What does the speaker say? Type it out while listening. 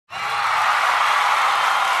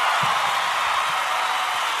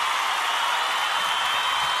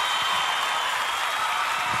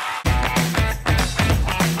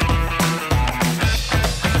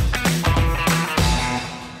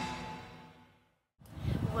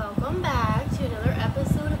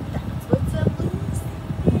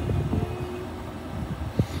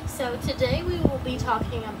So today we will be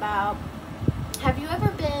talking about, have you ever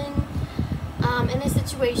been in a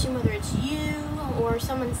situation, whether it's you or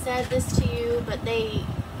someone said this to you, but you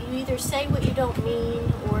either say what you don't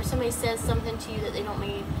mean, or somebody says something to you that they don't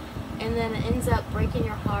mean, and then it ends up breaking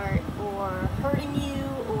your heart or hurting you,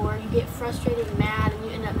 or you get frustrated and mad and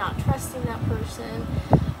you end up not trusting that person,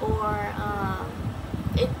 or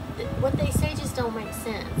what they say just don't make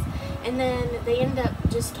sense. And then they end up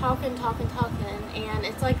just talking, and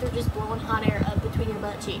it's like they're just blowing hot air up between your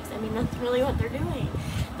butt cheeks. I mean, that's really what they're doing.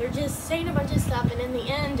 They're just saying a bunch of stuff, and in the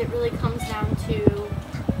end, it really comes down to,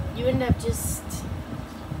 you end up just,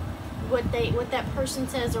 what that person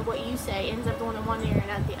says or what you say ends up going in one ear and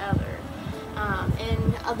out the other.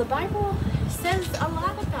 And the Bible says a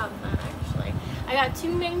lot about that, actually. I got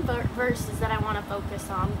two main verses that I want to focus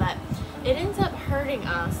on, but it ends up hurting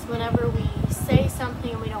us whenever we say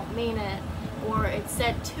something and we don't mean it, or it's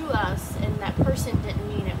said to us and that person didn't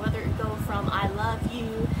mean it, whether it go from I love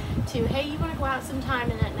you to hey, you want to go out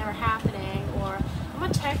sometime, and it never happening, or I'm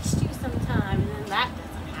going to text you sometime and then that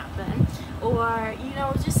doesn't happen, or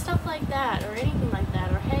just stuff like that, or anything like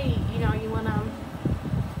that, or hey, you want to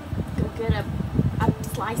go get a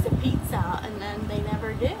slice of pizza, and then they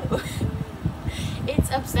never do.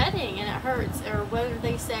 It's upsetting and it hurts. Or whether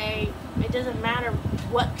they say, it doesn't matter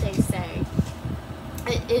what they say,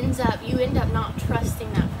 you end up not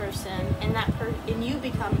trusting that person, and you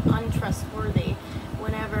become untrustworthy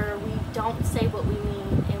whenever we don't say what we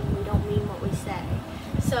mean and we don't mean what we say.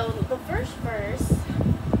 So the first verse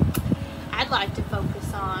I'd like to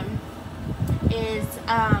focus on is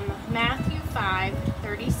Matthew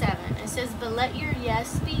 5:37. It says, "But let your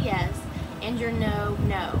yes be yes, and your no,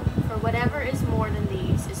 no. For whatever is more than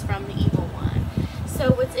these is from the evil one."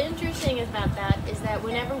 So what's interesting about that is that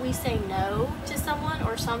whenever we say no to someone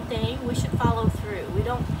or something, we should follow through.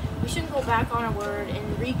 We shouldn't go back on a word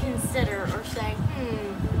and reconsider or say,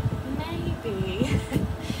 maybe.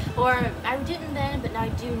 Or I didn't then, but I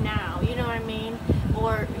do now. You know what I mean?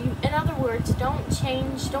 Or in other words, don't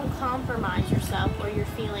compromise yourself or your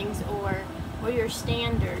feelings or your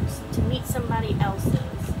standards to meet somebody else's.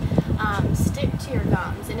 Stick to your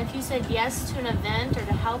guns. And if you said yes to an event or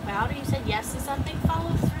to help out, or you said yes to something,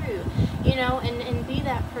 follow through, and be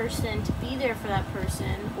that person, to be there for that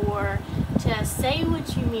person, or to say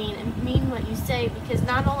what you mean and mean what you say, because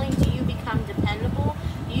not only do you become dependable,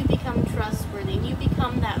 you become trustworthy, and you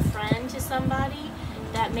become that friend to somebody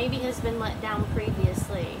that maybe has been let down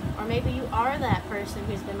previously, or maybe you are that person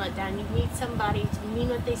who's been let down. You meet somebody to mean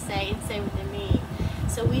what they say and say what they mean.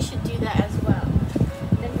 So we should do that as well.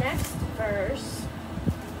 The next verse,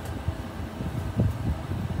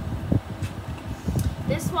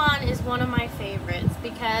 this one is one of my favorites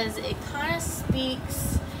because it kind of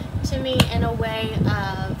speaks to me in a way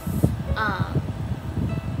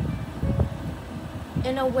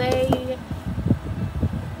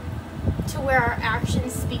to where our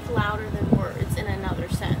actions speak louder than words in another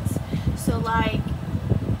sense. So like,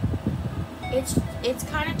 it's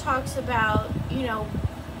kind of talks about,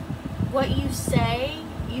 what you say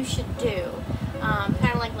you should do.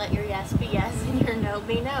 Kind of like let your yes be yes and your no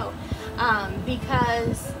be no.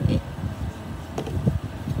 Because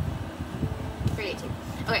 3:18.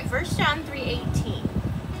 Okay, 1 John 3:18.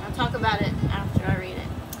 I'll talk about it after I read it.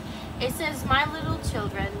 It says, "My little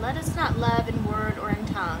children, let us not love in word or in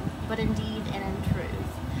tongue, but in deed and in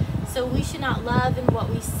truth." So we should not love in what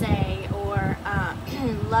we say, or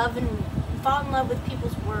fall in love with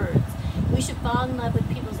people's words. We should fall in love with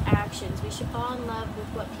people's actions. We should fall in love with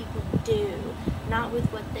what people do, not with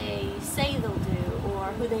what they say they'll do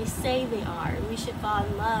or who they say they are. We should fall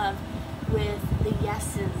in love with the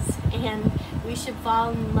yeses, and we should fall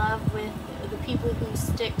in love with the people who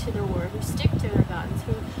stick to their word, who stick to their guns,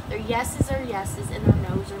 who their yeses are yeses and their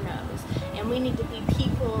noes are noes. And we need to be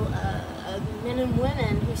people, men and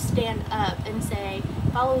women, who stand up and say,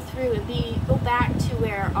 follow through, and go back to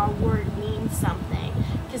where our word means something.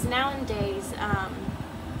 Because nowadays,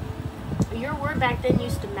 your word back then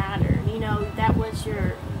used to matter. That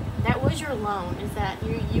was your loan. Is that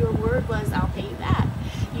your word was, I'll pay you back.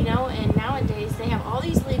 And nowadays they have all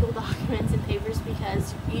these legal documents and papers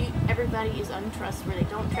because everybody is untrustworthy.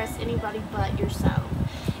 Don't trust anybody but yourself,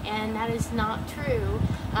 and that is not true.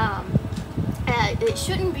 It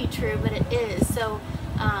shouldn't be true, but it is. So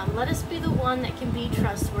let us be the one that can be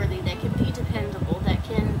trustworthy, that can be dependable,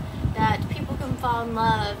 that people can fall in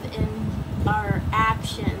love in our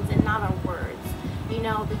actions and not our words.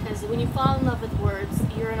 Because when you fall in love with words,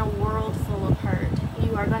 you're in a world full of hurt.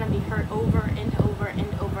 You are going to be hurt over and over and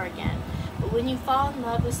over again. But when you fall in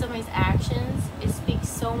love with somebody's actions, it speaks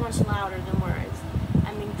so much louder than words.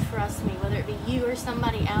 I mean, trust me, whether it be you or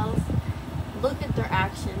somebody else, look at their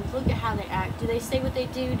actions. Look at how they act. Do they say what they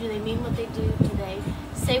do? Do they mean what they do? Do they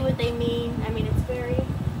say what they mean? I mean, it's very,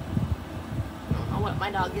 I don't know what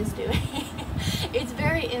my dog is doing. It's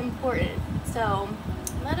very important. So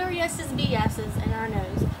let our yeses be yeses and our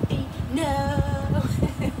no's be no.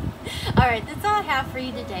 Alright, that's all I have for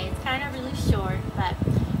you today. It's kind of really short, but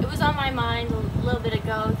it was on my mind a little bit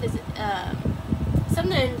ago because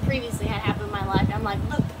something previously had happened in my life. I'm like,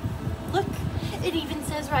 look, it even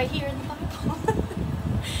says right here in the Bible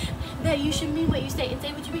that you should mean what you say and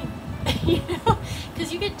say what you mean. You know,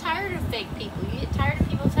 because you get tired of fake people. You get tired of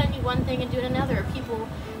people telling you one thing and doing another, or people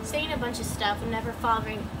saying a bunch of stuff and never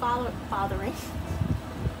following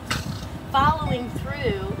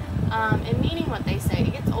through and meaning what they say.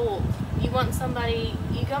 It gets old. You want somebody,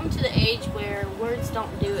 you come to the age where words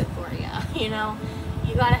don't do it for you. You know,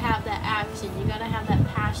 you gotta have that action. You gotta have that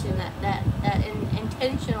passion, that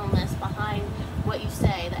intentionalness behind what you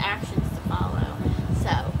say, the actions to follow.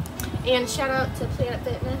 So, and shout out to Planet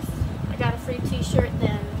Fitness. I got a free t-shirt,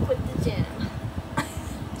 then quit the gym.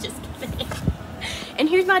 Just kidding. And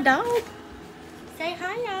here's my dog. Say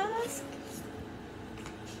hi, Oz.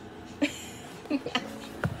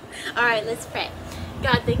 Alright, let's pray.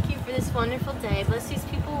 God, thank you for this wonderful day. Bless these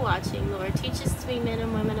people watching, Lord. Teach us to be men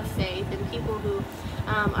and women of faith and people who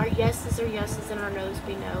our yeses are yeses and our no's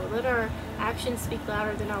be no. Let our actions speak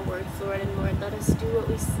louder than our words, Lord. And Lord, let us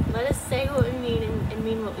say what we mean and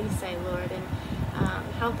mean what we say, Lord. And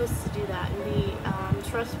help us to do that and be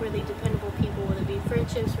trustworthy, dependable people, whether it be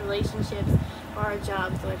friendships, relationships, or our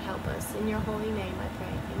jobs. Lord, help us. In your holy name, I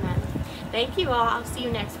pray. Amen. Thank you all. I'll see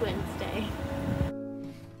you next Wednesday.